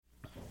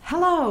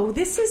Hello,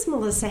 this is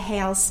Melissa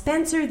Hale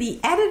Spencer, the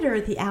editor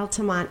at the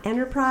Altamont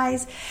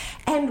Enterprise,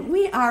 and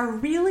we are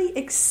really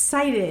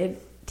excited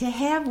to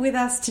have with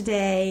us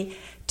today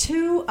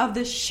two of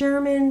the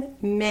Sherman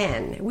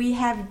men. We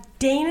have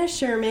Dana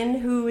Sherman,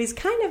 who is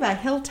kind of a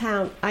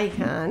Hilltown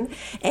icon,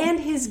 and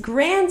his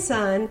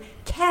grandson,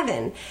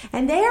 Kevin.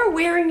 And they are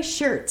wearing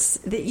shirts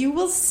that you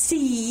will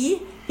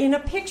see in a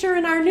picture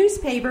in our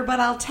newspaper,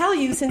 but I'll tell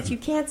you, since you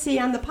can't see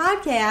on the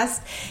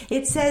podcast,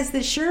 it says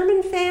the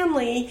Sherman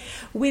family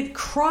with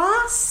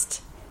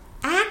crossed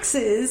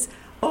axes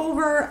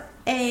over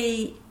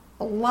a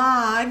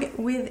log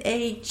with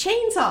a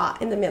chainsaw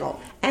in the middle.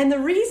 And the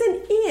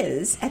reason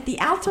is, at the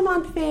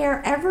Altamont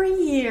Fair every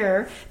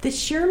year, the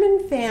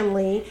Sherman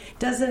family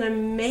does an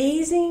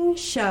amazing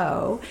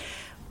show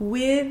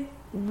with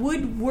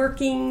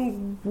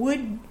woodworking,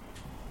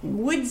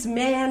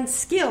 woodsman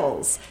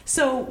skills.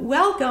 So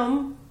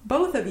welcome,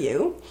 both of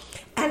you.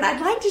 And I'd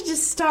like to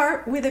just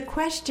start with a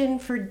question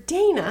for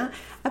Dana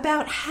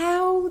about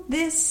how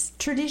this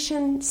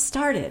tradition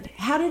started.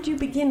 How did you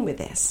begin with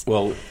this?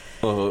 Well,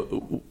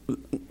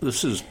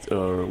 this is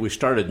we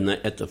started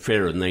at the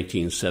fair in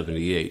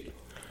 1978.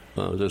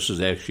 This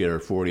is actually our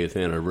 40th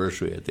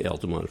anniversary at the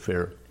Altamont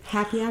Fair.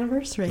 Happy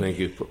anniversary! Thank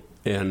you.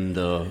 And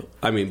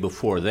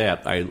before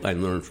that, I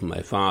learned from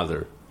my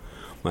father.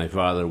 My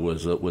father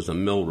was a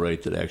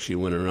millwright that actually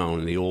went around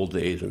in the old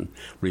days and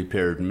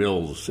repaired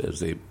mills.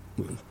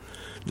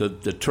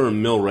 The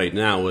term millwright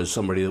now is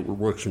somebody that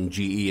works from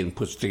GE and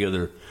puts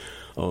together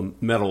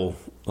metal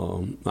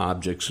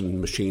objects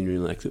and machinery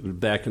like that. But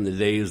back in the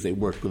days, they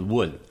worked with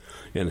wood,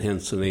 and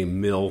hence the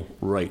name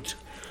millwright.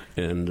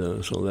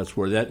 And so that's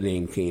where that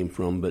name came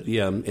from. But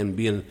yeah, and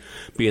being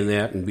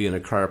that and being a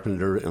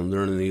carpenter and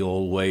learning the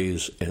old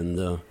ways,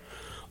 and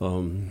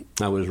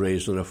I was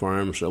raised on a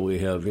farm, so we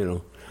have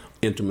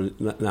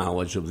intimate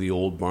knowledge of the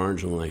old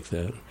barns and like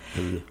that.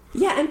 And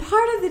yeah, and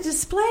part of the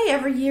display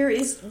every year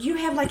is you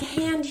have like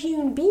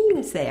hand-hewn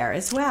beams there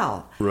as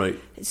well. Right.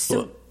 So.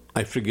 Well,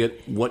 I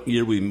forget what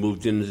year we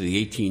moved into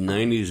the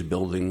 1890s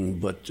building,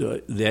 but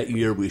that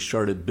year we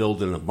started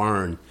building a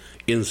barn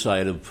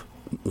inside of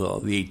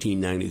the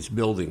 1890s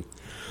building.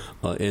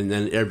 And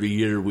then every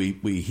year we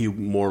hew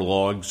more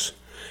logs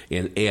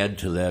and add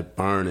to that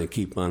barn and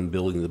keep on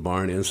building the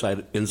barn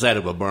inside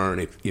of a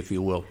barn, if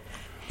you will.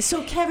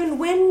 So, Kevin,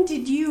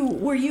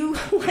 were you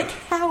like,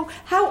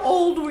 how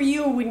old were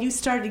you when you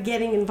started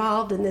getting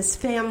involved in this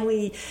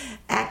family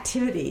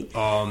activity?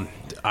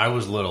 I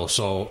was little,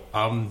 so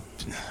I'm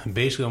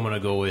going to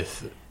go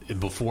with,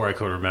 before I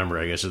could remember,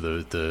 I guess,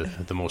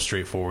 the most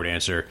straightforward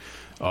answer.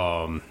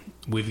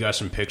 We've got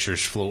some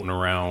pictures floating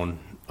around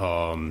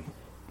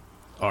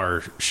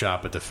our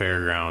shop at the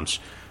fairgrounds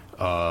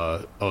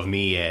of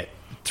me at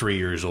 3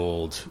 years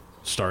old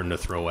starting to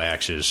throw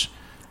axes.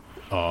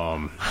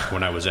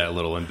 When I was that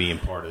little and being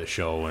part of the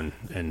show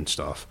and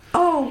stuff.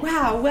 Oh,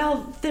 wow.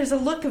 Well, there's a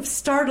look of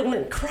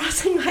startlement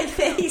crossing my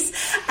face,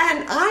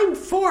 and I'm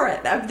for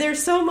it.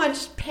 There's so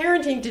much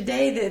parenting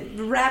today that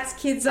wraps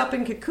kids up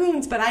in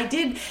cocoons, but I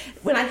did,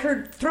 when I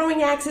heard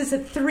throwing axes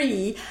at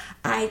 3,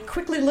 I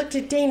quickly looked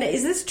at Dana.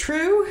 Is this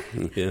true?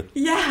 Yeah.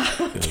 Yeah,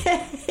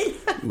 okay.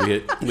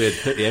 we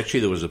had actually,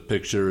 there was a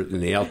picture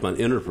in the Altamont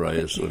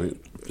Enterprise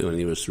when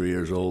he was 3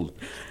 years old,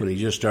 when he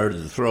just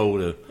started to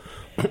throw.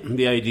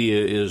 The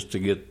idea is to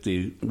get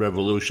the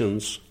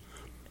revolutions,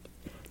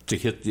 to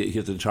hit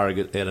the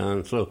target head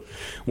on. So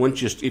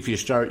if you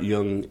start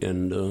young,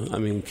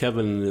 and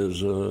Kevin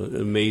is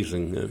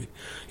amazing.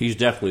 He's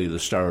definitely the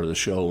star of the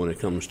show when it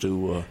comes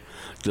to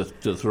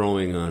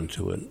throwing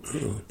onto it.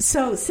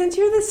 So since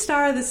you're the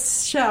star of the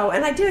show,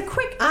 and I did a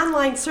quick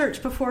online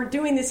search before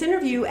doing this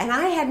interview, and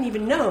I hadn't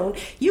even known,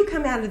 you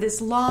come out of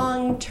this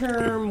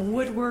long-term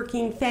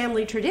woodworking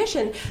family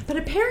tradition, but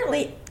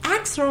apparently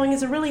axe throwing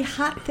is a really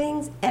hot thing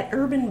at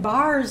urban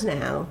bars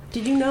now.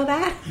 Did you know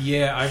that?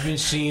 Yeah, I've been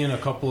seeing a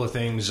couple of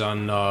things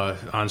on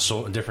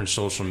different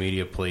social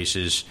media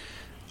places.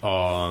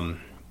 I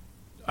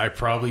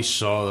probably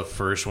saw the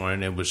first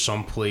one. It was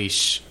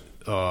someplace,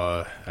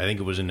 I think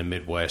it was in the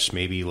Midwest,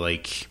 maybe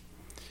like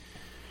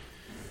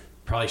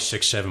probably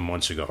 6-7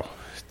 months ago.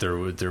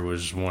 There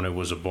was one. It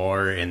was a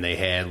bar, and they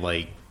had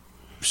like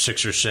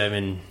 6 or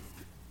 7.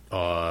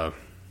 I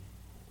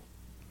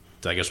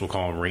guess we'll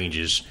call them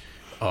ranges.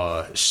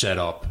 Set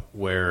up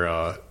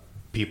where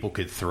people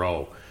could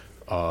throw,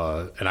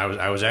 and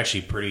I was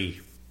actually pretty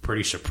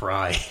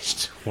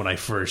surprised when I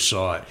first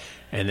saw it.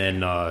 And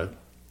then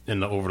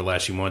over the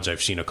last few months,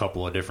 I've seen a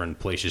couple of different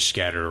places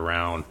scattered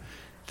around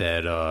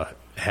that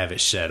have it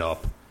set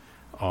up.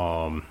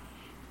 I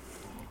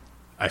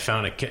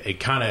found it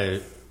kind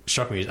of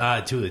struck me as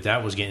odd too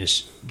that was getting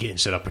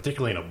set up,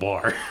 particularly in a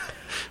bar.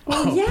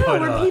 Well, yeah,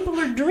 where people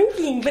are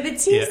drinking, but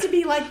it seems to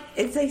be like,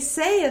 as they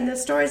say in the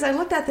stories I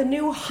looked at, the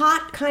new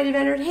hot kind of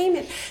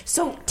entertainment.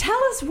 So tell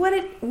us what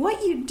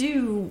you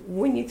do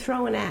when you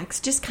throw an axe.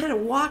 Just kind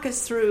of walk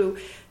us through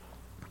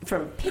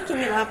from picking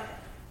it up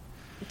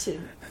to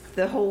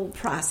the whole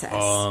process.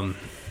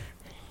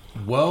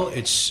 Well,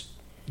 it's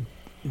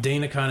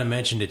Dana kind of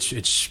mentioned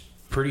it's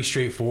pretty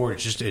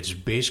straightforward. It's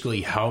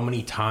basically how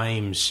many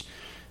times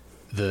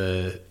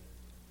the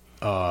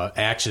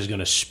axe is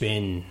going to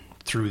spin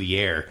through the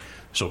air.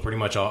 So pretty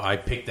much I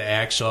pick the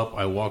axe up,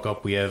 I walk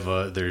up, we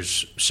have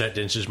there's set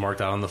distances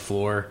marked out on the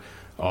floor.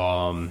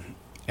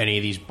 Any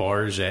of these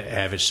bars that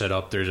have it set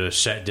up, there's a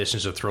set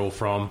distance to throw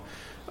from.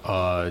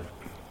 And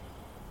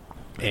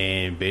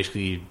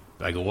basically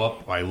I go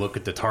up, I look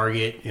at the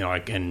target, I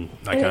kind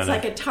of... it's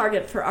like a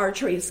target for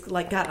archery. It's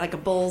got like a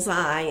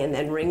bullseye and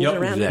then rings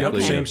around exactly. it.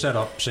 Okay. Same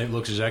setup.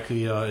 Looks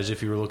exactly as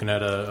if you were looking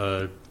at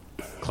a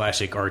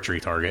classic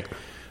archery target.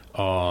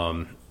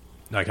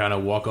 I kind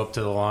of walk up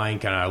to the line,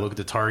 I look at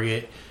the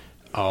target.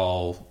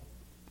 I'll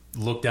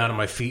look down at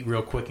my feet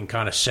real quick and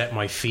kind of set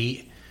my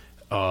feet,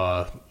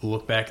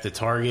 look back at the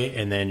target,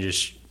 and then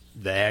just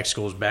the axe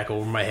goes back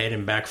over my head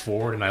and back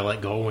forward, and I let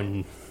go,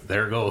 and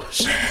there it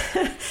goes.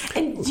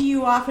 And do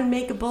you often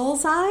make a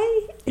bullseye?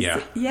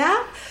 Yeah.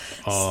 Yeah?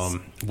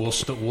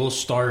 We'll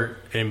start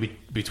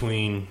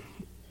between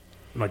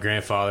my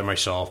grandfather,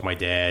 myself, my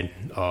dad,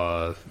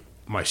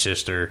 my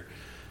sister,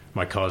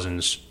 my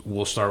cousins.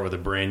 We'll start with a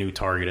brand new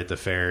target at the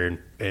fair,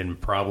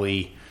 and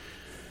probably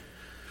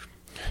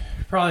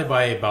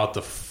by about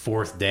the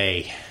fourth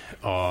day,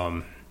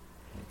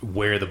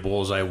 where the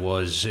bullseye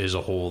was as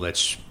a whole,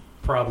 that's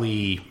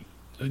probably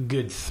a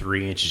good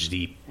 3 inches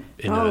deep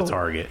into the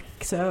target.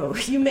 So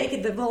you make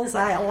it the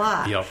bullseye a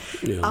lot. Yep.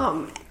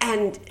 Yeah.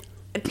 And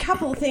a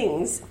couple of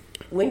things.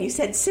 When you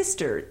said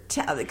sister,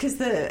 because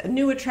the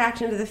new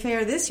attraction to the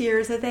fair this year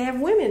is that they have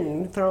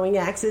women throwing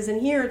axes,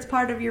 and here it's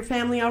part of your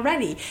family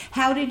already.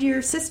 How did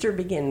your sister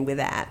begin with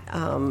that?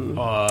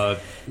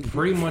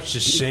 Pretty much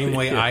the same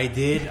way I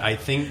did. I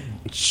think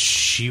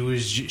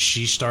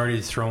she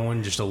started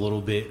throwing just a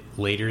little bit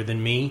later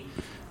than me.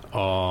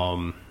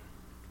 And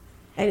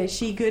is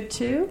she good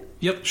too?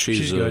 Yep,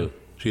 She's good.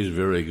 She's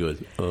very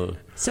good.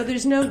 So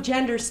there's no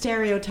gender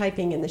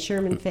stereotyping in the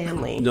Sherman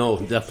family. No,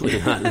 definitely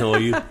not. No,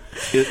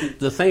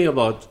 the thing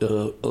about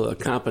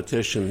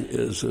competition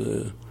is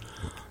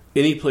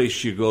any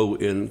place you go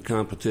in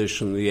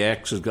competition, the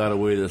axe has got to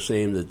weigh the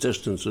same. The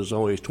distance is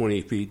always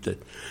 20 feet. The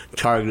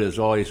target is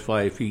always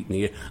 5 feet in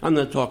the air. I'm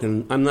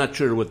not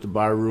sure what the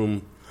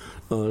barroom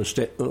but rules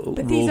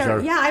these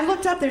are. Yeah, I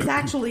looked up. There's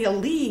actually a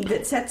league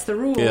that sets the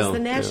rules, the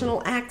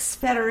National Axe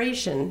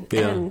Federation.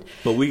 Yeah, and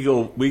but we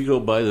go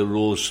by the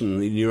rules from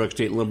the New York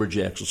State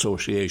Lumberjacks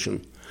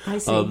Association. I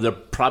see. They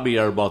probably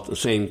are about the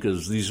same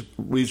because these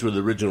were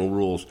the original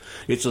rules.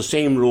 It's the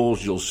same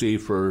rules you'll see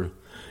for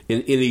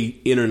in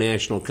any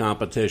international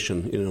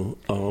competition,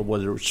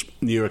 whether it's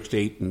New York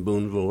State and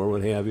Boonville or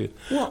what have you.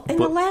 Well, in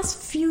the last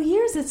few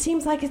years, it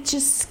seems like it's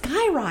just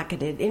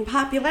skyrocketed in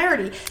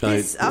popularity.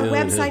 This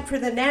website for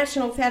the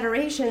National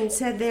Federation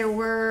said there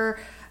were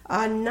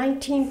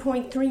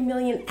 19.3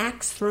 million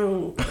axe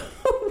thrown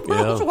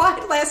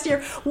worldwide last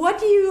year. What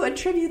do you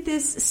attribute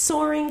this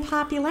soaring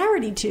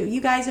popularity to?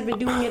 You guys have been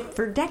doing it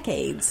for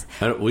decades.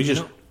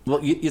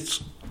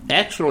 It's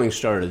axe throwing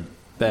started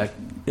back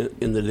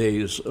in the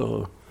days.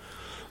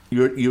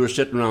 You were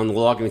sitting around the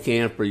logging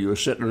camp, or you were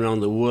sitting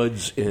around the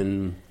woods,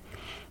 and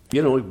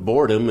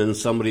boredom, and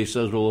somebody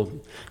says, "Well,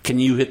 can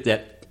you hit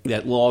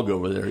that log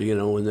over there?"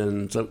 And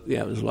then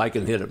it was like, "I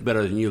can hit it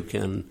better than you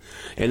can,"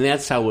 and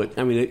that's how it.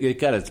 I mean, it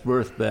got its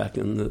birth back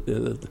in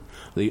the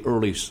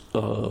early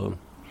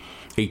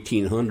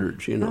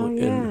 1800s.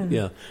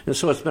 And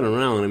so it's been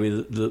around. I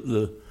mean,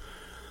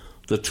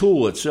 the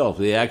tool itself,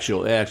 the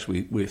actual axe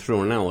we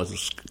throw now,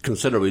 is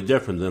considerably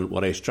different than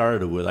what I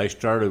started with. I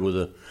started with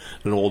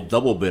an old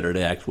double-bitted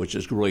axe, which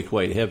is really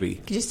quite heavy.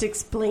 Just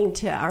explain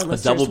to our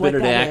listeners a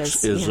double-bitted what that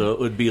axe is.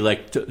 Would be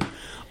like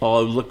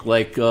look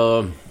like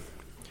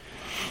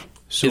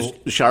it's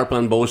sharp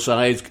on both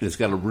sides. It's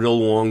got a real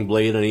long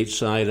blade on each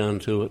side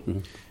onto it.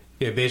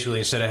 Yeah, basically,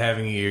 instead of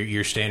having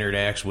your standard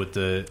axe with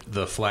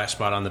the flat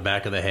spot on the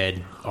back of the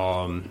head,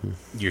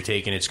 you're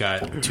taking it's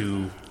got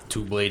two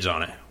blades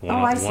on it, one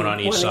on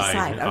each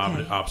side.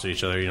 Okay. Opposite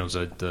each other. It's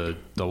the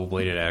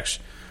double-bladed axe.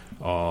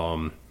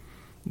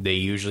 They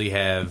usually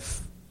have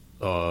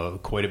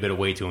quite a bit of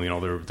weight to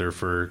them. They're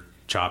for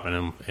chopping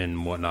them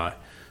and whatnot.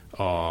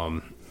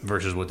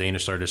 Versus what Dana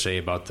started to say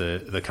about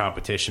the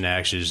competition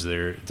axes,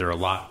 they're a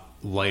lot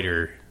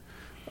lighter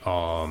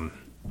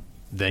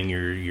than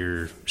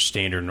your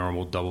standard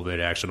normal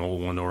double-bladed axe, an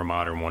old one or a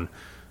modern one.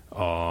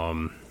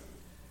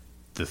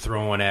 The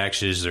throwing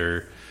axes,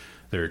 they're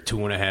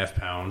 2.5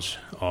 pounds,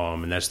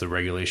 and that's the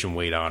regulation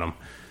weight on them.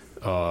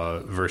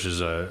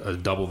 Versus a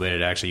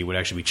double-bladed axe that you would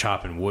actually be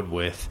chopping wood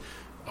with.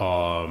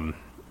 The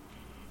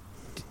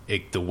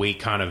weight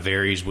kind of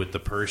varies with the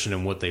person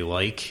and what they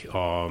like.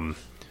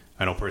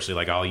 I know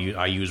personally,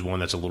 I use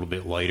one that's a little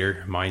bit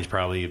lighter. Mine's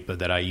probably, but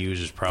that I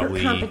use is probably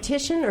for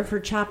competition or for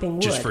chopping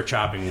wood. Just for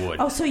chopping wood.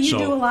 Oh, so you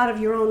do a lot of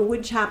your own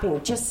wood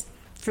chopping just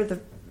for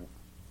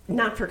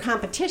not for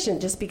competition,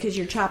 just because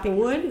you're chopping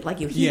wood,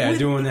 like you hew wood?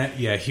 Doing that.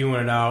 Yeah,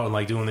 hewing it out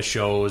and doing the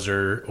shows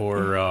or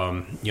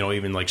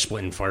even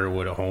splitting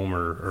firewood at home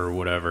or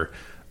whatever.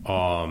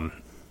 The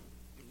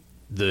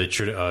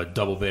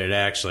double-bladed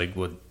axe, like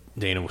what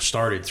Dana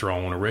started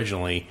throwing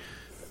originally,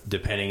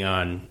 depending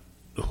on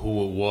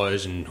who it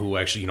was and who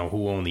actually,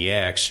 who owned the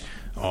axe.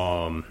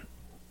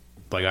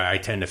 Like I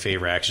tend to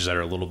favor axes that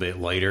are a little bit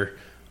lighter.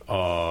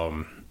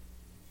 I'll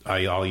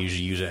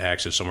usually use an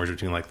axe that's somewhere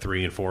between like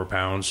 3 and 4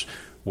 pounds,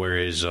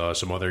 whereas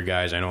some other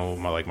guys I know,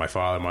 like my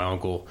father, my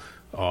uncle,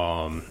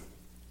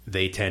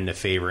 they tend to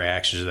favor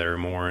axes that are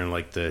more in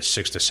like the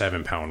 6 to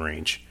 7 pound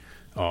range.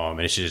 And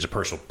it's just a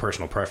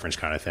personal preference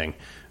kind of thing,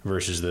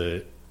 versus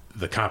the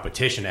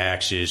competition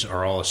axes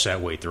are all a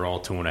set weight. They're all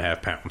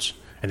 2.5 pounds,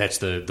 and that's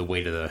the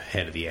weight of the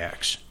head of the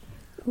axe.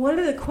 One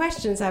of the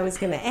questions I was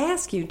going to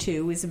ask you,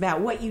 too, was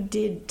about what you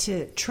did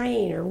to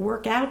train or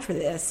work out for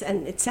this.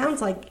 And it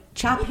sounds like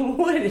chopping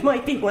wood it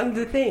might be one of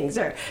the things.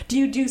 Or do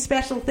you do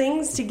special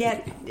things to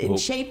get in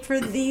shape for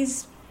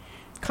these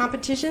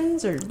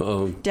competitions or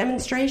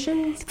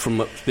demonstrations?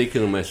 From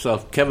speaking of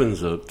myself,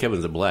 Kevin's a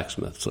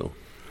blacksmith, so...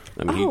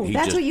 I mean,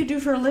 that's what you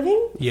do for a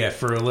living? Yeah,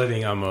 for a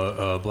living, I'm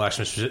a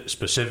blacksmith.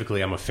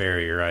 Specifically, I'm a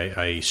farrier.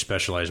 I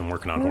specialize in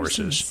working on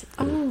horses.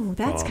 Oh,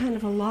 that's kind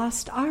of a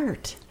lost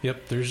art.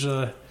 Yep, there's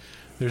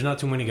not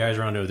too many guys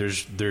around here.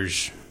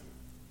 There's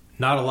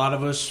not a lot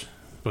of us,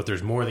 but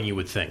there's more than you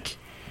would think,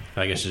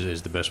 I guess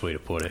is the best way to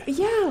put it.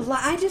 Yeah,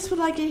 I just would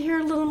like to hear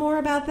a little more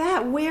about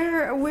that.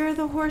 Where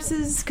the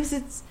horses, because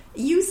it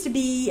used to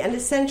be an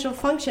essential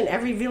function.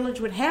 Every village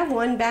would have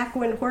one back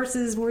when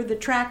horses were the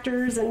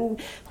tractors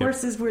and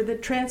horses were the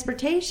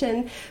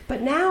transportation.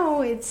 But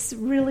now it's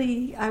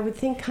really, I would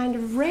think, kind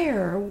of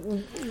rare.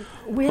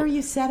 Where are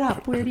you set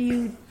up? Where do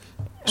you...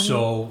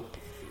 So,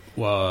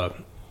 I'm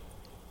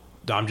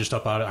just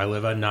up out. I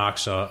live at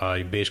Knox.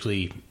 I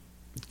basically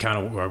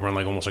kind of run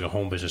almost like a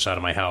home business out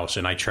of my house,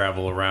 and I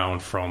travel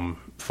around from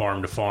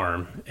farm to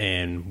farm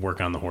and work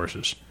on the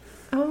horses.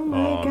 Oh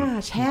my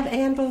gosh! Have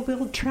Anvil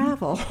will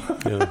travel.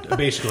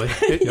 Basically,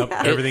 yep.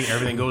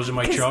 Everything goes in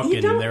my truck,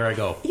 and there I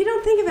go. You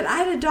don't think of it. I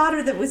had a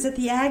daughter that was at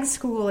the ag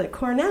school at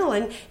Cornell,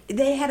 and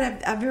they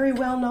had a very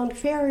well-known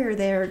farrier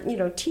there,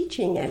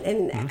 teaching it,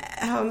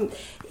 and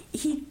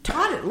he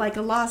taught it like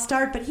a lost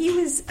art. But he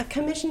was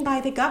commissioned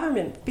by the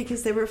government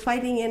because they were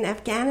fighting in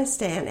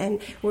Afghanistan and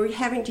were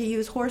having to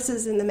use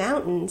horses in the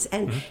mountains,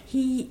 and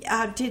he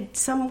did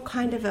some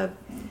kind of a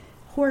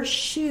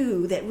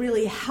horseshoe that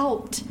really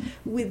helped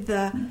with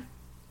the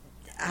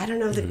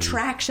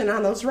traction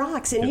on those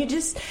rocks. And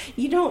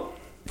you don't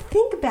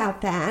think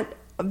about that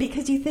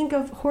because you think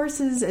of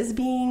horses as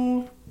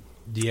being...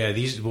 Yeah,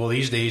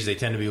 these days they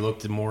tend to be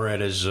looked more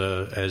at as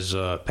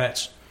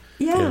pets.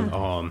 Yeah.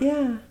 I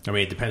mean,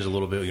 it depends a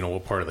little bit,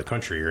 what part of the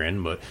country you're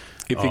in, but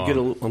if you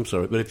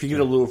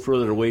get a little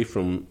further away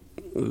from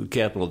the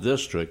Capital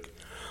District,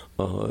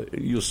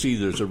 you'll see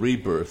there's a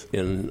rebirth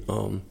in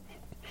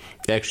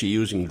actually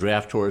using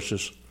draft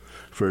horses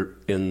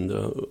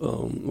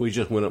we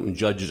just went up and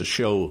judged a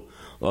show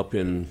up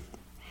in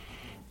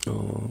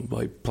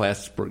by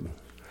Plattsburgh,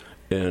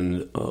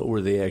 and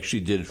where they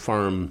actually did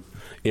farm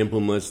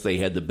implements. They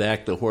had to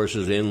back the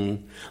horses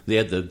in. They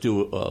had to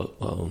do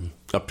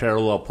a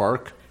parallel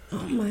park. Oh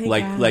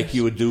my like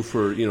you would do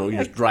for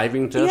your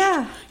driving test.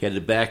 Yeah. You had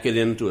to back it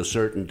into a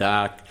certain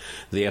dock.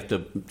 They have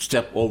to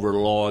step over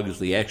logs.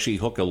 They actually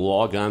hook a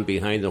log on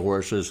behind the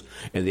horses,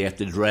 and they have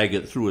to drag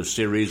it through a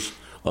series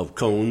of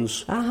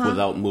cones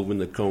without moving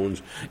the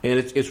cones. And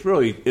it's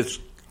really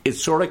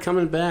sort of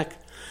coming back,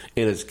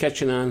 and it's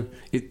catching on.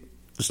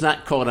 It's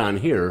not caught on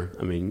here.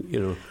 I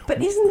mean,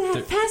 But isn't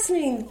that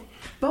fascinating?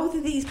 Both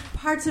of these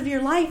parts of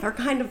your life are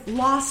kind of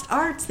lost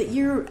arts that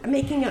you're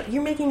making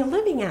a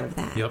living out of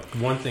that. Yep.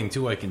 One thing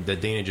too,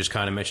 that Dana just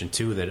kind of mentioned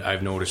too, that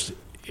I've noticed,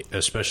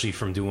 especially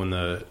from doing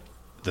the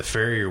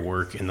farrier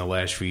work in the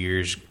last few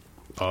years,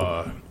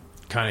 kind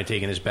of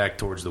taking this back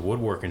towards the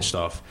woodworking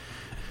stuff.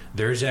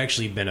 There's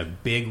actually been a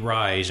big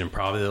rise in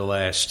probably the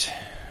last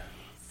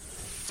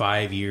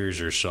 5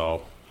 years or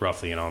so,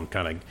 roughly. I'm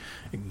kind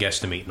of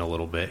guesstimating a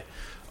little bit,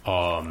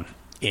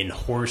 in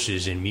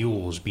horses and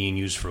mules being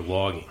used for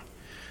logging.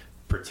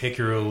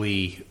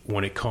 Particularly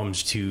when it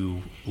comes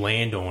to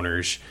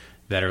landowners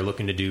that are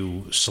looking to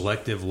do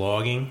selective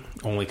logging,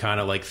 only kind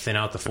of like thin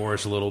out the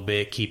forest a little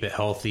bit, keep it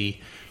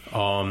healthy,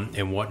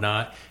 and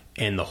whatnot.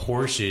 And the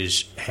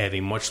horses have a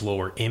much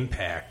lower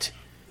impact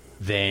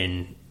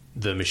than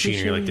the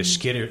machinery, like the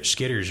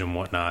skidders and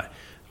whatnot.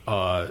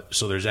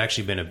 So there's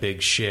actually been a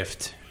big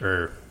shift,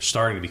 or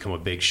starting to become a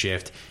big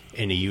shift,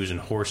 into using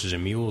horses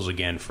and mules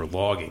again for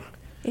logging.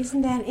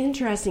 Isn't that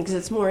interesting? Because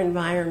it's more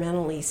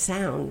environmentally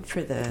sound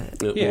for the...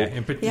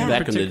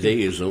 Back in the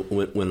days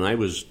when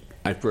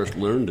I first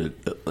learned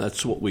it,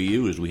 that's what we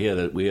used. We had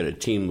a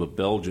team of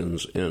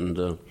Belgians,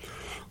 and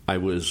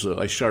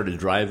I started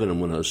driving them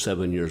when I was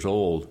 7 years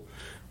old,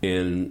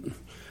 and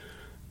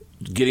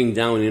getting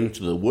down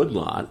into the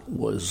woodlot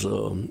was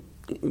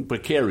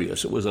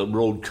precarious. It was a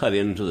road cut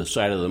into the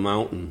side of the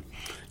mountain,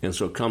 and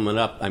so coming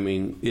up,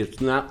 it's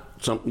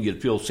not something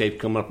you'd feel safe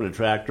coming up in a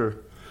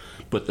tractor.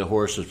 But the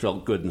horses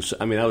felt good.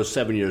 And I was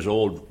 7 years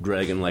old,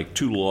 dragging like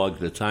 2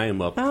 logs at a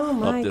time up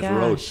this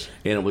road,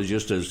 and it was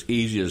just as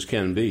easy as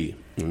can be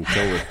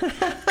until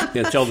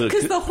Until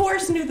because the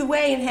horse knew the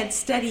way and had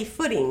steady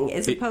footing,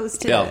 as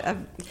opposed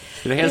to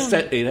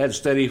it had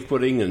steady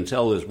footing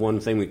until this one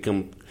thing we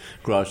come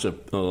across a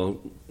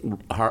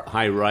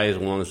high rise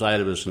alongside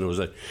of us, and there was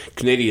a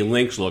Canadian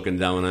lynx looking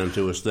down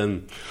onto us.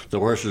 Then the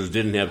horses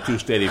didn't have too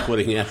steady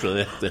footing after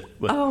that.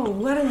 But oh,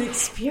 what an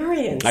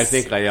experience! I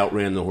think I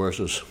outran the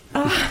horses.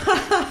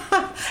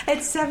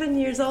 At 7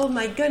 years old,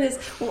 my goodness.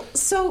 Well,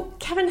 so,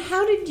 Kevin,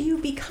 how did you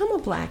become a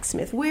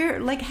blacksmith?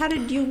 How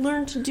did you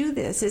learn to do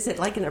this? Is it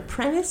like an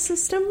apprentice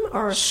system,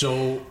 or?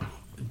 So,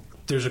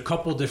 there's a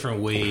couple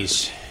different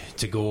ways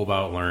to go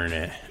about learning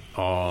it.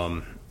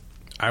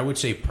 I would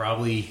say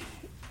probably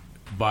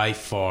by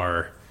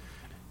far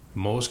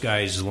most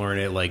guys learn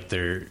it like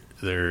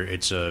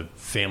it's a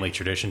family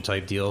tradition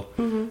type deal.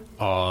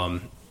 Mm-hmm.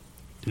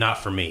 Not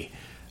for me.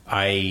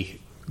 I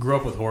grew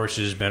up with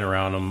horses, been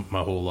around them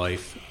my whole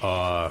life,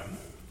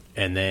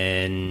 and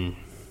then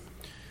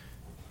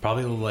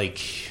probably like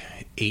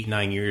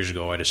 8-9 years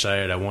ago I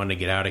decided I wanted to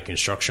get out of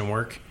construction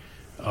work,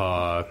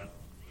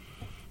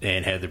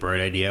 and had the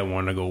bright idea I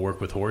wanted to go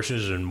work with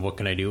horses, and what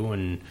can I do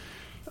and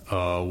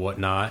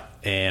whatnot.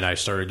 And I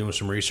started doing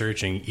some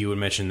research, and you had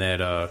mentioned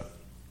that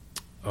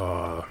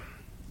was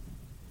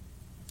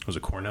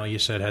it Cornell, you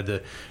said,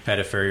 had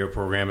a farrier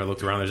program. I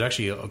looked around. There's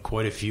actually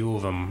quite a few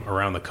of them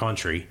around the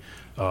country.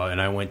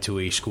 And I went to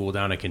a school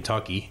down in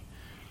Kentucky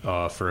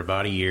for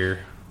about a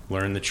year,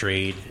 learned the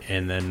trade,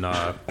 and then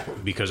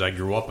because I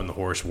grew up in the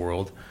horse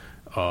world,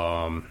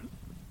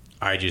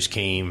 I just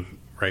came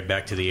right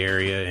back to the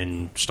area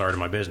and started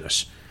my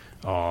business.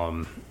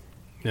 And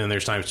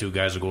there's times too,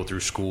 guys will go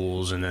through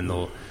schools, and then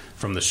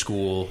from the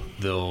school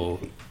they'll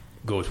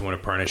go to an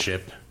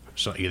apprenticeship,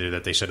 so either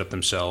that they set up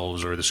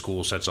themselves or the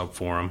school sets up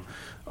for them.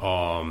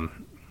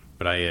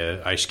 But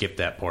I skipped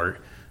that part,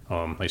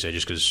 like I said,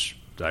 just because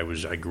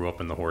I grew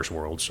up in the horse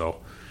world. So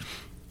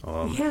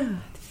yeah,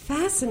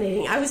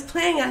 fascinating. I was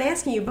planning on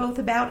asking you both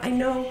about, I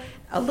know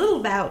a little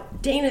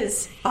about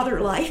Dana's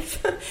other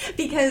life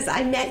because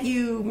I met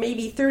you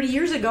maybe 30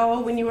 years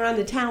ago when you were on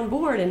the town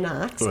board in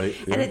Knox. Right,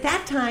 yeah. And at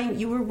that time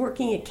you were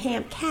working at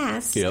Camp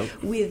Cass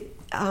with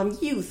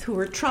youth who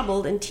were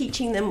troubled and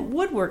teaching them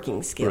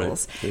woodworking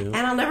skills. Right, yeah. And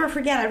I'll never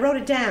forget, I wrote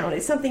it down.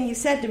 It's something you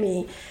said to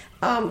me.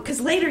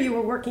 Because later you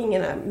were working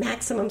in a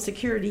maximum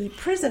security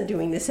prison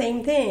doing the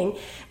same thing.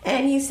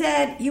 And you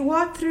said you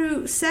walked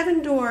through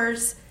 7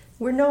 doors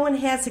where no one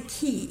has a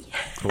key.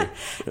 Oh,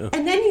 yeah.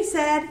 And then you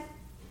said,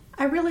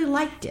 I really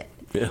liked it.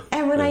 Yeah,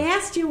 and when I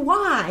asked you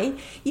why,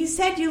 you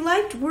said you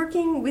liked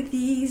working with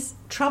these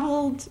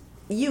troubled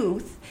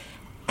youth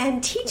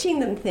and teaching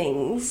them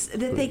things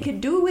that they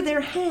could do with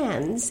their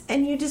hands,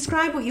 and you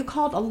described what you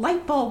called a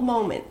light bulb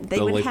moment they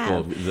would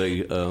have.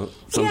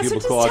 Some people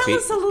call tell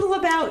us a little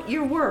about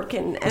your work.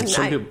 And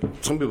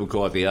some people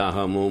call it the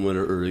aha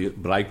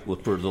moment, but I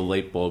prefer the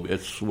light bulb.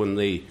 It's when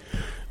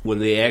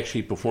they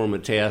actually perform a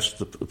task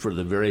for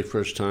the very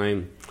first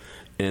time,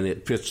 and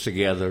it fits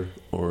together,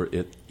 or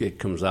it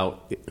comes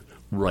out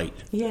right.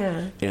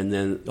 Yeah. And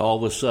then all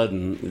of a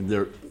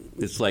sudden,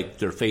 it's like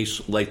their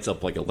face lights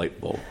up like a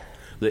light bulb.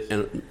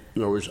 In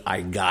other words,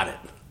 I got it.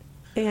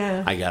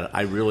 Yeah, I got it.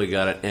 I really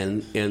got it.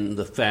 And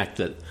the fact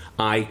that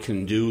I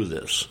can do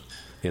this,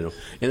 and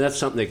that's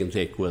something they can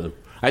take with them.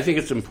 I think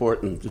it's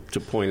important to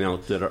point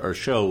out that our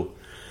show,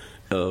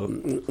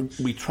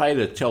 we try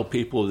to tell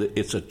people that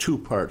it's a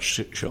 2-part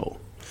show.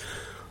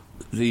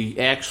 The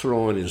axe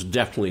throwing is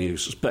definitely a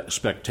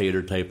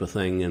spectator type of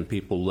thing, and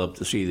people love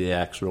to see the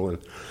axe throwing.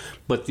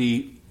 But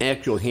the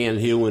actual hand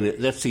hewing,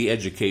 that's the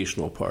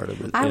educational part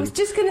of it. I was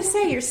just going to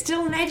say, you're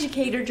still an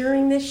educator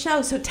during this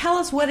show, so tell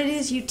us what it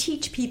is you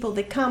teach people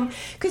that come,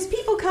 because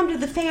people come to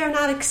the fair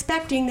not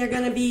expecting they're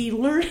going to be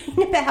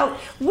learning about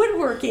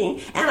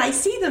woodworking, and I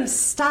see them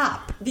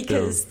stop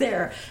because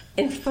they're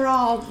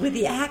enthralled with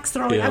the axe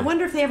throwing. Yeah. I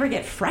wonder if they ever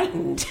get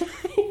frightened.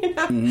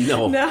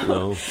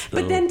 No.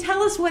 But then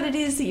tell us what it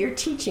is that you're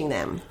teaching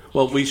them.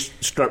 Well, we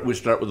start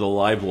with a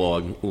live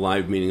log.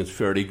 Live meaning it's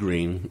fairly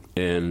green,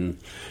 and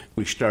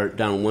we start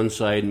down one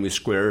side and we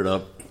square it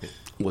up.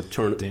 We'll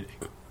turn it.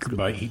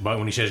 But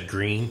when he says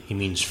green, he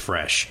means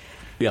fresh.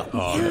 Yeah.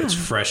 It's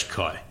fresh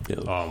cut.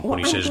 Yeah. When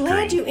he says I'm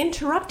glad green. You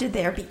interrupted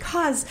there,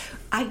 because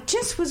I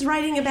just was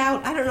writing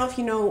about, I don't know if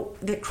you know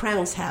the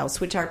Crown's House,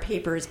 which our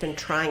paper has been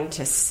trying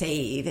to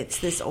save. It's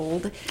this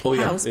old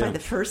house by the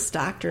first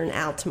doctor in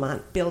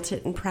Altamont, built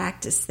it and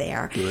practiced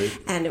there. Right.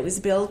 And it was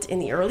built in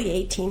the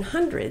early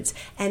 1800s.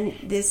 And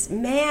this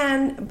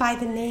man by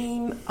the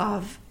name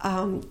of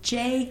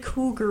J.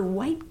 Cougar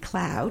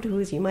Whitecloud, who,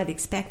 as you might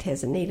expect,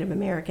 has a Native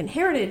American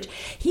heritage,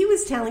 he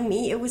was telling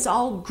me it was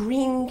all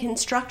green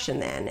construction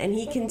then, and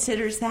he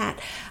considers that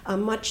a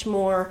much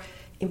more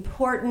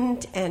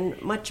important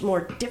and much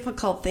more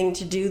difficult thing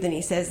to do than,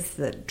 he says,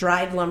 the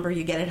dried lumber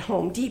you get at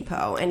Home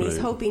Depot, and he's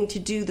hoping to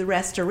do the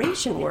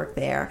restoration work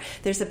there.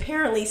 There's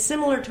apparently,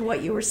 similar to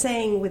what you were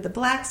saying with the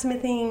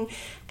blacksmithing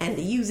and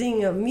the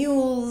using of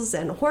mules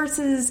and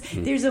horses,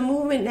 there's a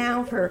movement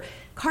now for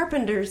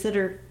carpenters that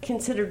are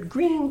considered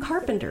green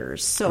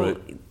carpenters.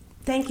 So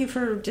thank you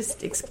for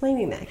just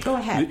explaining that. Go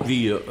ahead.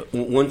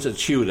 Once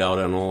it's hewed out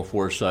on all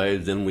four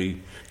sides, then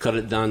we cut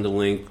it down to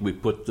length.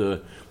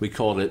 We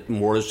called it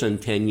mortise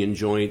and tenon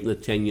joint. The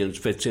tenon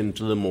fits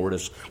into the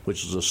mortise,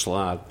 which is a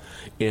slot.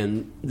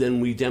 And then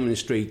we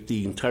demonstrate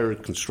the entire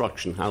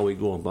construction, how we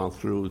go about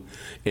through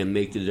and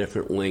make the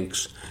different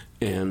links,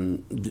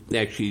 and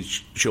actually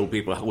show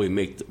people how we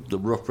make the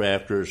roof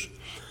rafters.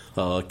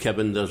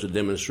 Kevin does a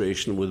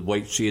demonstration with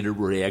white cedar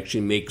where he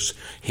actually makes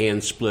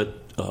hand-split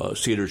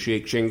cedar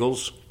shake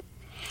shingles.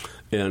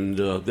 And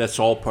that's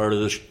all part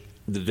of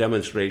the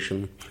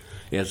demonstration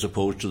as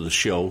opposed to the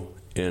show.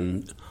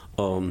 And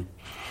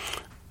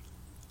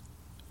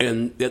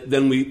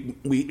then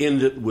we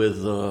end it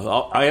with,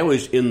 I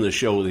always end the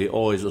show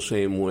always the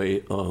same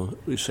way.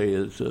 We say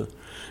that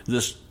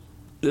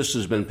this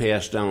has been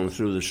passed down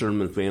through the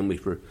Sherman family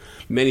for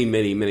many,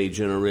 many, many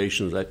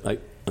generations. I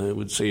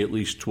would say at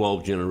least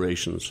 12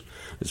 generations.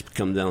 It's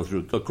come down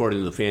through, according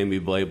to the family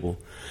Bible,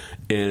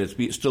 and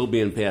it's still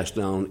being passed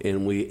down.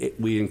 And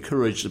we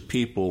encourage the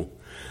people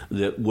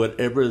that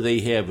whatever they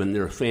have in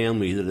their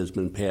family that has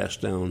been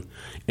passed down,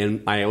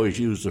 and I always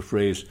use the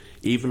phrase,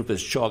 even if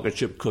it's chocolate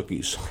chip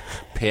cookies,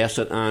 pass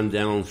it on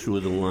down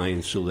through the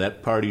line so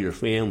that part of your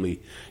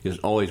family is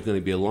always going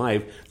to be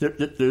alive.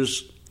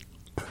 There's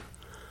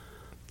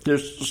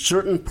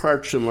certain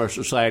parts of our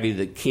society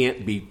that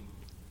can't be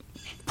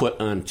put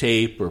on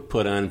tape or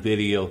put on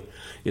video.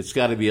 It's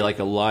got to be like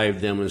a live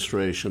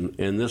demonstration,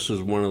 and this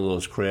is one of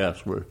those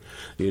crafts where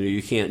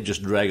you can't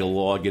just drag a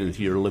log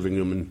into your living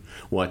room and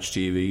watch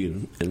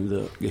TV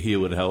and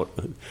hew it out.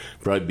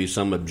 Probably be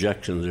some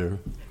objections there.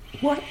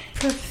 What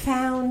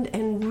profound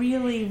and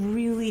really,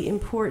 really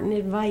important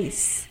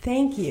advice!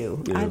 Thank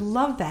you. Yeah. I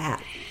love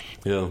that.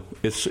 Yeah,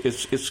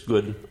 it's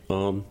good.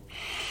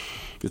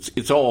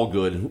 It's all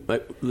good.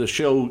 The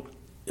show,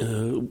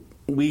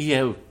 we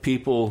have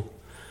people.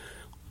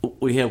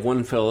 We have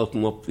one fellow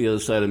from up the other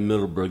side of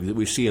Middleburg that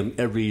we see him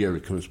every year. He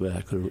comes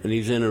back, and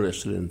he's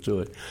interested into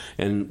it.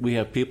 And we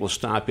have people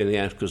stop in and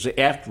ask, because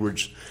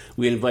afterwards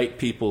we invite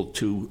people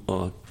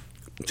to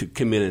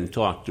come in and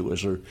talk to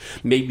us, or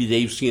maybe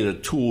they've seen a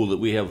tool that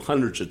we have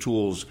hundreds of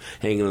tools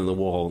hanging on the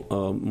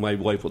wall. My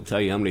wife will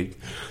tell you how many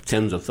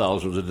tens of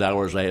thousands of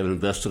dollars I have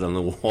invested on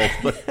the wall.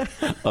 But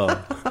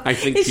I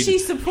think is she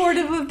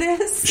supportive of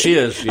this? She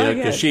is, yeah,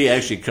 because she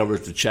actually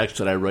covers the checks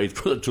that I write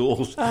for the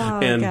tools. Oh,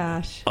 and,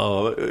 gosh.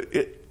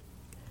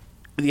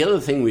 The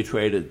other thing we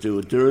try to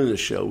do during the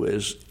show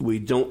is we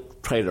don't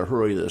try to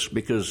hurry this,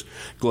 because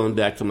going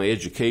back to my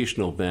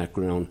educational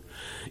background,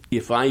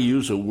 if I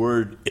use a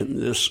word in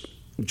this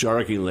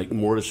jargon like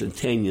mortise and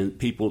tenon,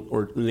 people,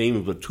 or the name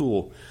of a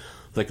tool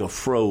like a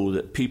froe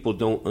that people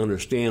don't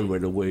understand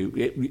right away,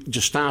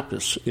 just stop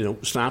us.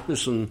 Stop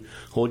us and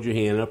hold your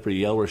hand up or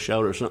yell or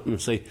shout or something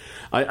and say,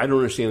 I don't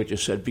understand what you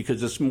said,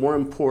 because it's more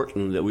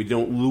important that we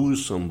don't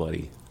lose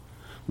somebody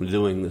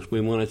doing this. We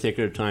want to take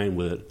our time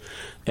with it.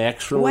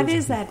 What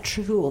is that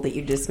tool that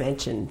you just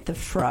mentioned, the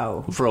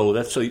froe? Froe,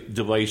 that's a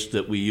device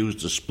that we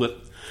use to split.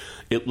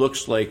 It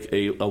looks like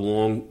a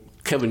long...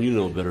 Kevin, you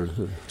know better.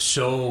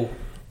 So...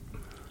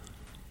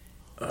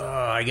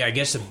 I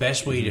guess the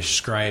best way to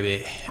describe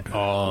it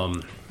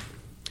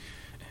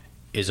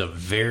is a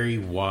very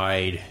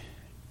wide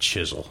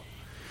chisel.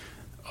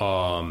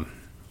 The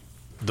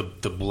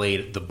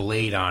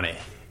blade on it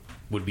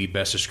would be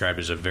best described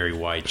as a very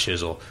wide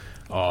chisel,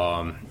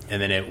 and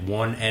then at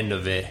one end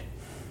of it,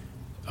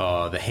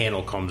 the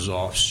handle comes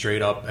off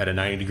straight up at a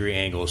 90-degree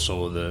angle.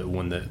 So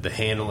when the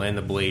handle and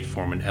the blade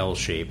form an L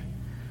shape.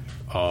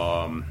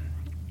 The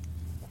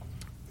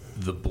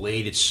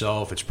blade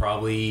itself, it's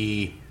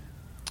probably...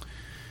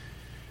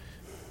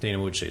 Dana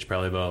would say it's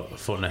probably about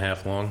 1.5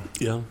 feet long.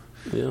 Yeah.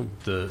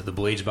 The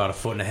blade's about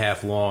 1.5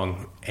 feet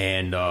long,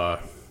 and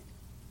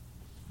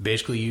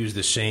basically use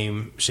the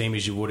same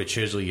as you would a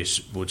chisel. You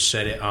would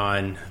set it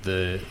on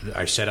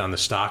I set it on the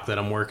stock that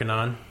I'm working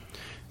on,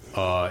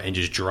 and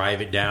just drive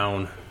it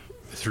down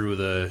through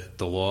the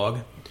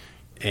log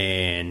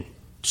and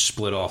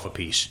split off a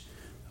piece.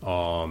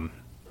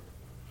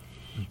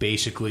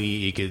 Basically,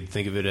 you could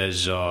think of it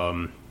as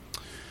I'm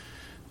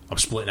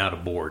splitting out a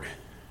board.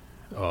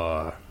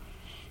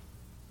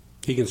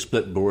 He can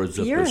split boards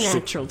up. You're a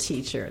natural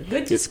teacher.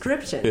 Good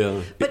description.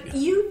 Yeah. But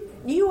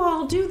you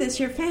all do this.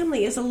 Your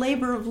family is a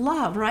labor of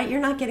love, right?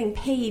 You're not getting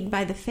paid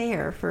by the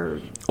fair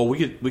for... Oh, we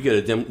get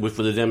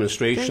for the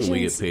demonstration. We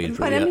get paid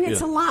for. But I mean,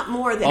 it's a lot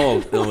more than.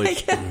 Oh no,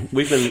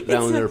 we've been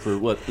down there for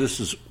what?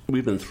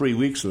 We've been 3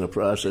 weeks in the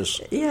process.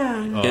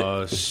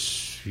 Yeah.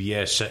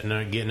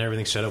 Getting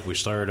everything set up. We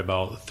started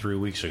about 3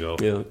 weeks ago.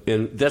 Yeah,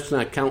 and that's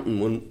not counting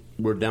when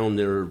we're down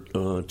there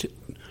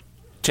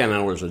 10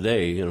 hours a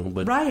day,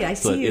 But right, I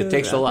see. But it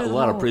takes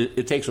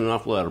it takes an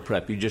awful lot of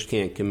prep. You just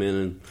can't come in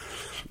and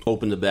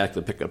open the back of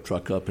the pickup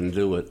truck up and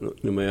do it.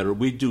 No matter,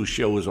 we do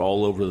shows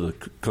all over the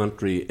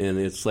country, and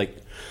it's like,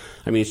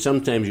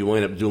 sometimes you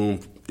wind up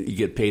doing. You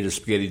get paid a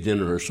spaghetti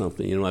dinner or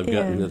something. I've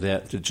gotten to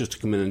that just to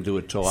come in and do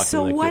a talk.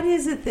 So what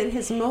is it that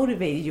has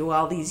motivated you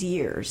all these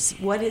years?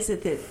 What is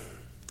it that?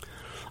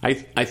 I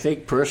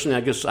think personally,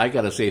 I guess I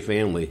got to say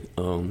family.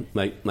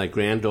 My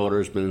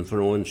granddaughter's been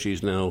throwing.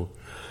 She's now,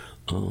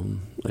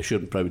 I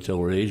shouldn't probably tell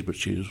her age, but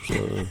she's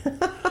Hang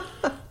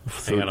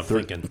on, I'm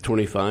thinking.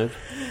 25.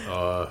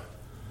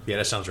 Yeah,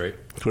 that sounds right.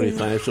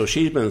 25. So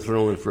she's been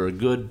throwing for a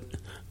good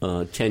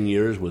 10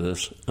 years with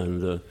us,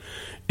 and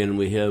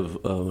we have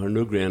our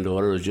new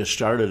granddaughter has just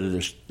started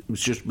this.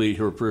 It's just be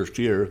her first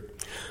year.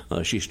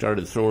 She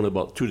started throwing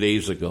about 2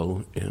 days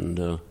ago,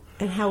 and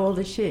how old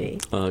is she?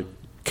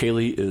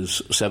 Kaylee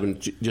is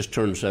just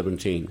turned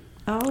 17.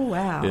 Oh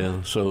wow!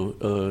 Yeah,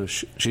 so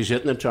she's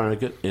hitting the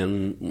target,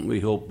 and we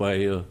hope by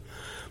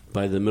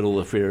the middle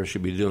of the fair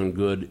she'll be doing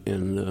good.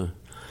 And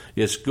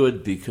it's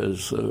good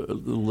because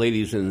the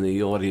ladies in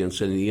the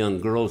audience and the young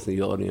girls in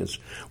the audience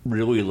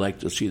really like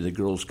to see the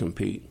girls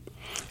compete.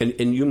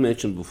 And you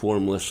mentioned before,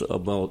 Melissa,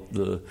 about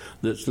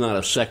it's not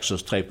a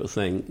sexist type of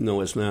thing. No,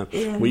 it's not.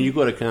 Yeah. When you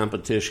go to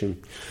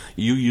competition,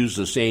 you use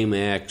the same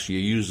axe, you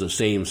use the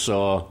same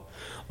saw.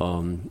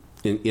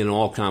 In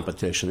all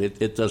competition,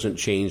 it doesn't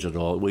change at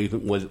all.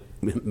 Even with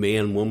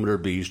man, woman, or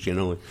beast,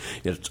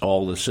 it's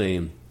all the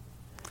same.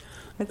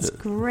 That's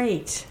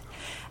great.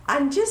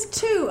 And just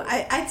too,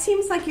 it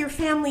seems like your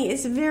family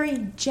is very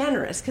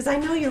generous, because I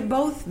know you're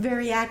both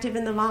very active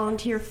in the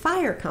volunteer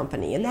fire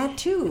company, and that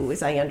too,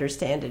 as I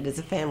understand it, is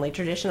a family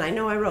tradition. I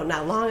know I wrote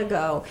not long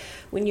ago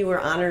when you were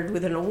honored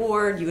with an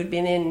award. You had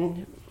been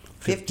in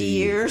 50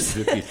 years,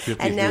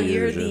 and now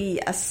you're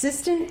the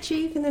assistant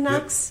chief in the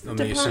Knox I'm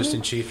department? the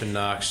assistant chief in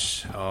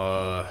Knox.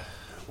 I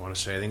want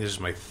to say, I think this is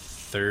my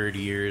third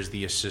year as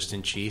the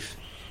assistant chief,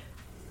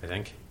 I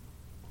think.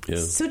 Yeah.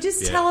 So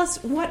just tell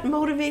us what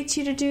motivates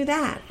you to do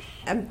that.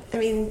 I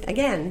mean,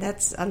 again,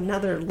 that's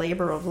another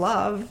labor of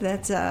love.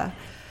 That's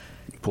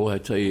Boy, I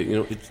tell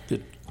you,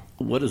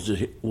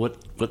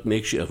 what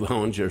makes you a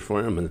volunteer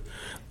fireman?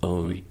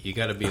 You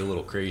got to be a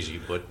little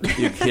crazy, but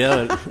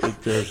Yeah,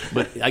 it does.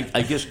 But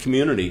I guess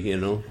community. I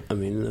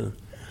mean,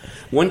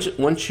 once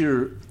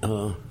you've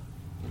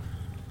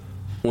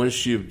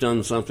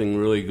done something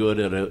really good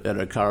at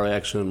a car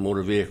accident,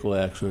 motor vehicle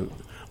accident,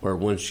 or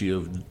once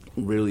you've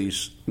really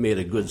made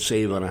a good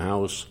save on a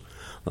house,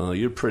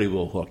 you're pretty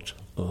well hooked.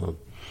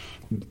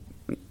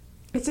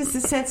 it's just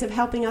a sense of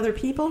helping other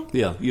people.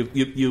 Yeah,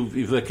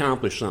 you've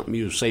accomplished something.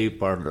 You've saved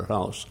part of their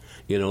house.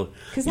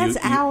 Because that's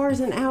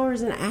hours and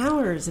hours and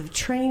hours of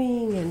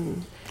training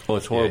and. Oh,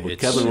 it's horrible. Yeah,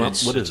 Kevin, what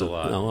is it's it? a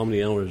lot. How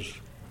many hours?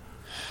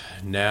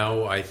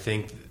 now I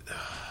think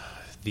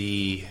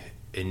the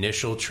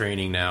initial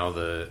training now,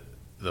 the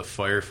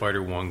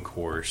Firefighter 1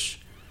 course,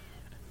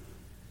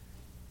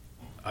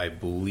 I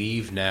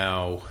believe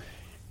now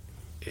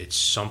it's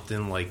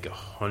something like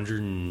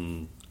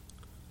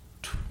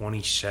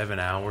 127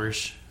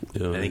 hours,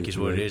 Yeah, I think is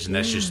what it is. And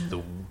that's just the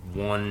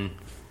one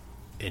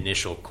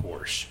initial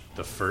course,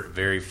 the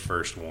very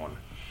first one.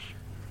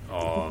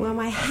 Well,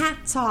 my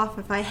hat's off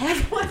if I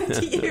have one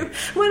to you.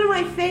 One of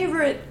my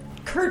favorite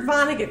Kurt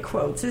Vonnegut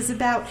quotes is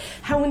about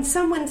how when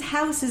someone's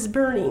house is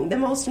burning, the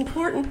most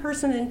important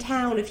person in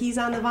town, if he's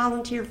on the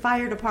volunteer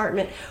fire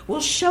department,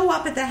 will show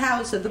up at the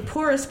house of the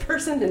poorest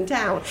person in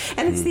town.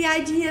 And it's the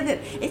idea that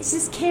it's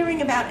just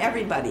caring about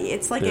everybody.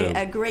 It's like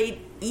a great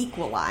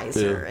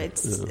equalizer.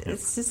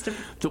 It's just a...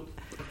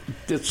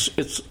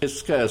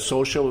 It's got a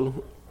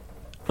social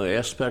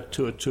aspect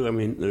to it too. I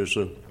mean, there's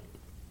a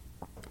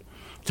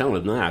town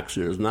of Knox.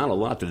 There's not a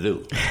lot to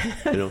do.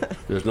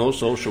 There's no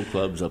social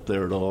clubs up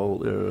there at all.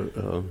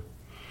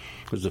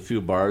 There's a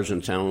few bars in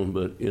town,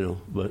 but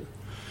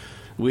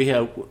we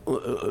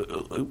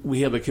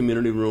have a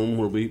community room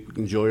where we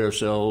enjoy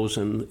ourselves,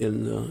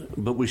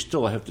 but we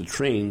still have to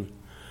train.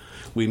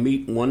 We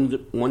meet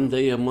one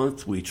day a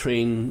month. We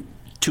train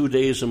 2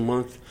 days a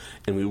month,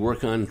 and we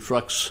work on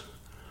trucks.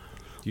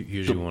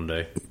 Usually one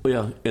day.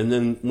 Yeah, and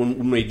then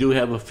when we do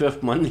have a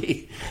fifth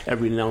Monday,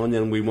 every now and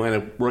then we wind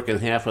up working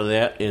half of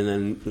that and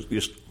then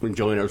just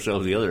enjoying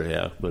ourselves the other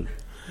half. But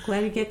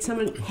glad to get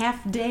some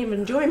half day of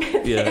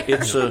enjoyment. Yeah,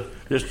 it's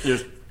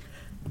there's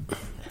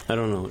I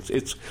don't know.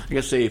 It's like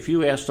I say, if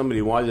you ask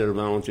somebody why they're a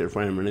volunteer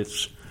fireman,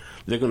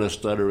 they're going to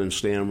stutter and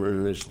stammer,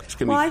 and it's going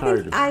to be hard. Well,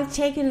 I think I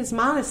take it as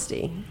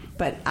modesty,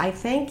 but I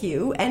thank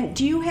you. And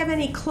do you have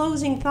any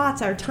closing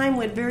thoughts? Our time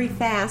went very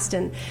fast,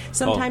 and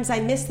sometimes I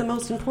miss the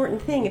most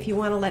important thing. If you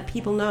want to let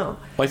people know,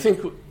 well, I think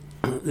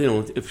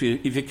if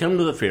you come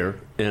to the fair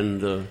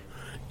and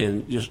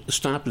just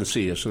stop and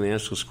see us and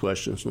ask us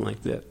questions and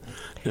like that.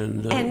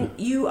 And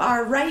you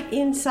are right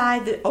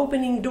inside the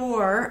opening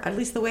door, at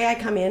least the way I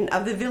come in,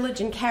 of the Village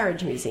and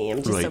Carriage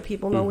Museum, just so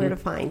people know where to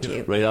find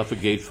you. Right off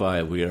of Gate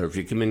 5 we are. If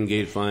you come in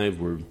Gate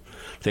 5,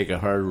 take a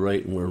hard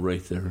right and we're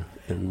right there.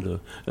 And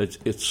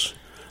it's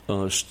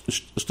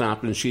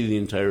stop and see the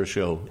entire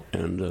show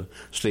and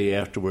stay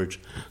afterwards.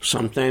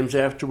 Sometimes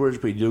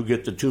afterwards we do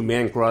get the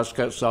 2-man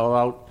crosscuts all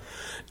out.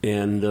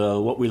 And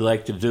what we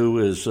like to do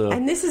is...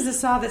 and this is a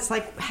saw that's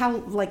like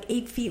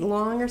 8 feet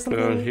long or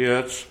something? Yeah,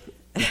 it's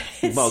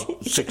about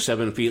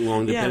 6-7 feet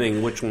long,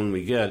 depending which one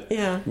we get.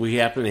 Yeah. We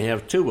happen to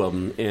have 2 of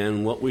them,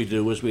 and what we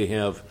do is we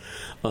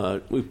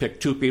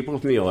pick 2 people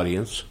from the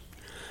audience,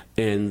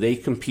 and they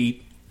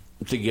compete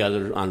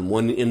together on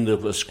one end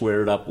of a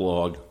squared up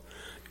log,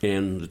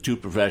 and the two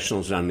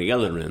professionals on the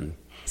other end.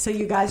 So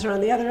you guys are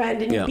on the other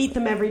end, and you beat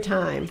them every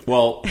time.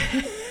 Well,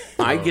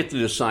 I get to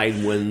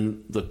decide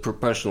when the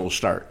professionals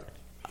start.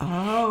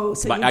 Oh,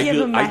 so you give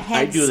them a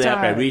head I do that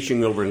start. by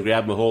reaching over and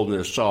grabbing a hold of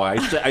their saw.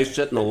 I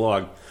sit in the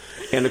log.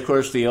 And, of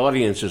course, the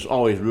audience is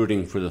always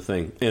rooting for the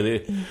thing. And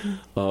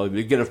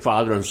you get a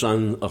father and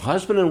son. A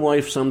husband and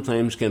wife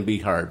sometimes can be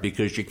hard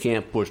because you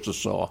can't push the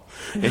saw.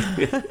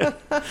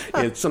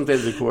 And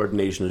sometimes the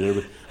coordination is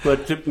there.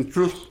 But in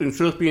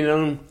truth be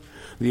known,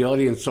 the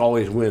audience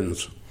always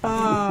wins.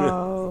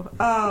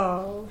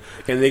 Oh.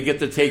 And they get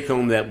to take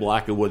home that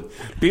block of wood.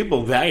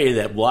 People value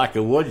that block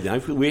of wood.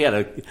 We had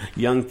a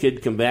young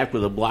kid come back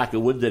with a block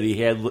of wood that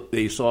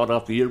he sawed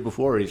off the year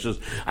before. He says,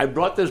 I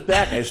brought this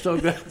back. I still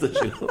got this.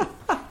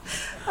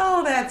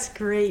 Oh, that's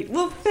great.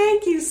 Well,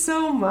 thank you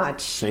so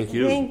much. Thank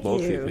you. Thank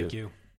Both you. of you. Thank you.